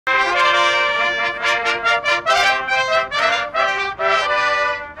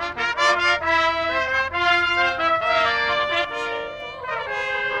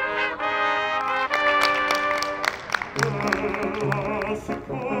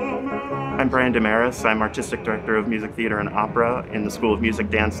I'm Brian DeMaris. I'm Artistic Director of Music Theater and Opera in the School of Music,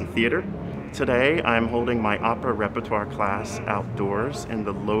 Dance, and Theater. Today I'm holding my opera repertoire class outdoors in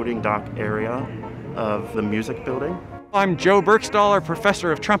the loading dock area of the music building. I'm Joe Burgstaller,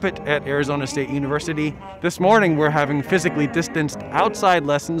 Professor of Trumpet at Arizona State University. This morning we're having physically distanced outside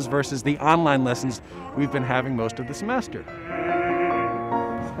lessons versus the online lessons we've been having most of the semester.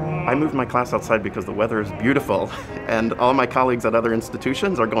 I moved my class outside because the weather is beautiful and all my colleagues at other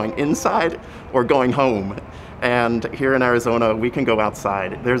institutions are going inside or going home. And here in Arizona, we can go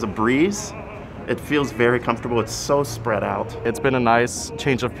outside. There's a breeze. It feels very comfortable. It's so spread out. It's been a nice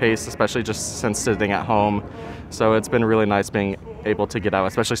change of pace, especially just since sitting at home. So it's been really nice being able to get out,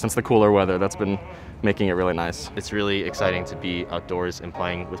 especially since the cooler weather. That's been making it really nice. It's really exciting to be outdoors and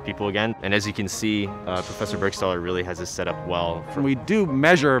playing with people again. And as you can see, Professor Burgstaller really has this set up well. We do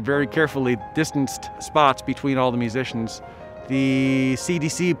measure very carefully distanced spots between all the musicians. The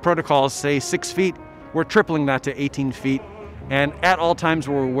CDC protocols say 6 feet. We're tripling that to 18 feet. And at all times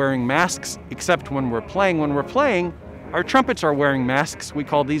we're wearing masks, except when we're playing. When we're playing, our trumpets are wearing masks. We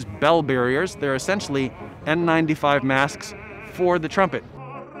call these bell barriers. They're essentially N95 masks for the trumpet.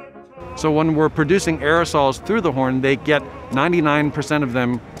 So when we're producing aerosols through the horn, they get 99% of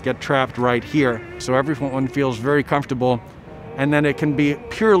them get trapped right here. So everyone feels very comfortable, and then it can be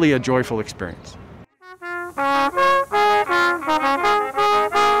purely a joyful experience.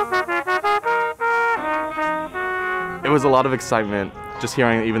 It was a lot of excitement just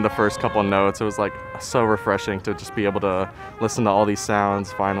hearing even the first couple notes. It was like so refreshing to just be able to listen to all these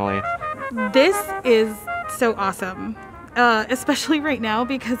sounds finally. This is so awesome, especially right now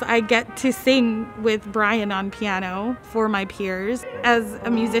because I get to sing with Brian on piano for my peers. As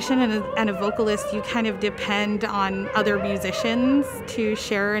a musician and a vocalist, you kind of depend on other musicians to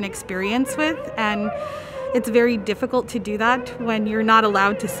share an experience with, and it's very difficult to do that when you're not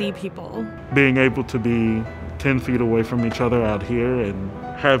allowed to see people. Being able to be 10 feet away from each other out here and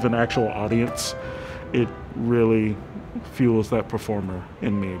have an actual audience, it really fuels that performer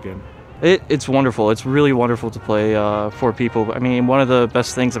in me again. It's wonderful. It's really wonderful to play for people. I mean, one of the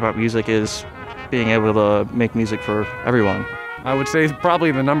best things about music is being able to make music for everyone. I would say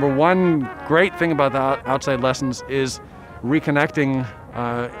probably the number one great thing about the outside lessons is reconnecting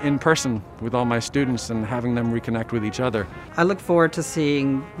in person with all my students and having them reconnect with each other. I look forward to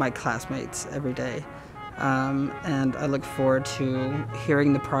seeing my classmates every day, and I look forward to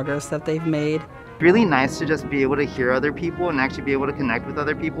hearing the progress that they've made. Really nice to just be able to hear other people and actually be able to connect with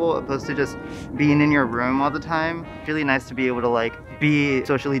other people opposed to just being in your room all the time. Really nice to be able to be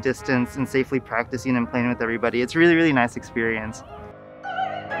socially distanced and safely practicing and playing with everybody. It's a really, really nice experience.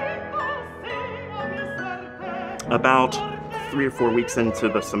 About 3 or 4 weeks into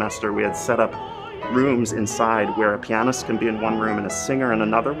the semester, we had set up rooms inside where a pianist can be in one room and a singer in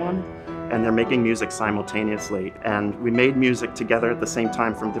another one, and they're making music simultaneously. And we made music together at the same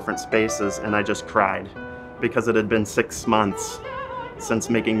time from different spaces, and I just cried because it had been 6 months since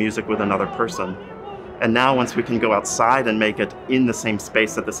making music with another person. And now once we can go outside and make it in the same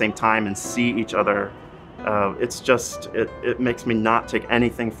space at the same time and see each other, it makes me not take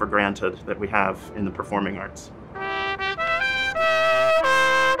anything for granted that we have in the performing arts.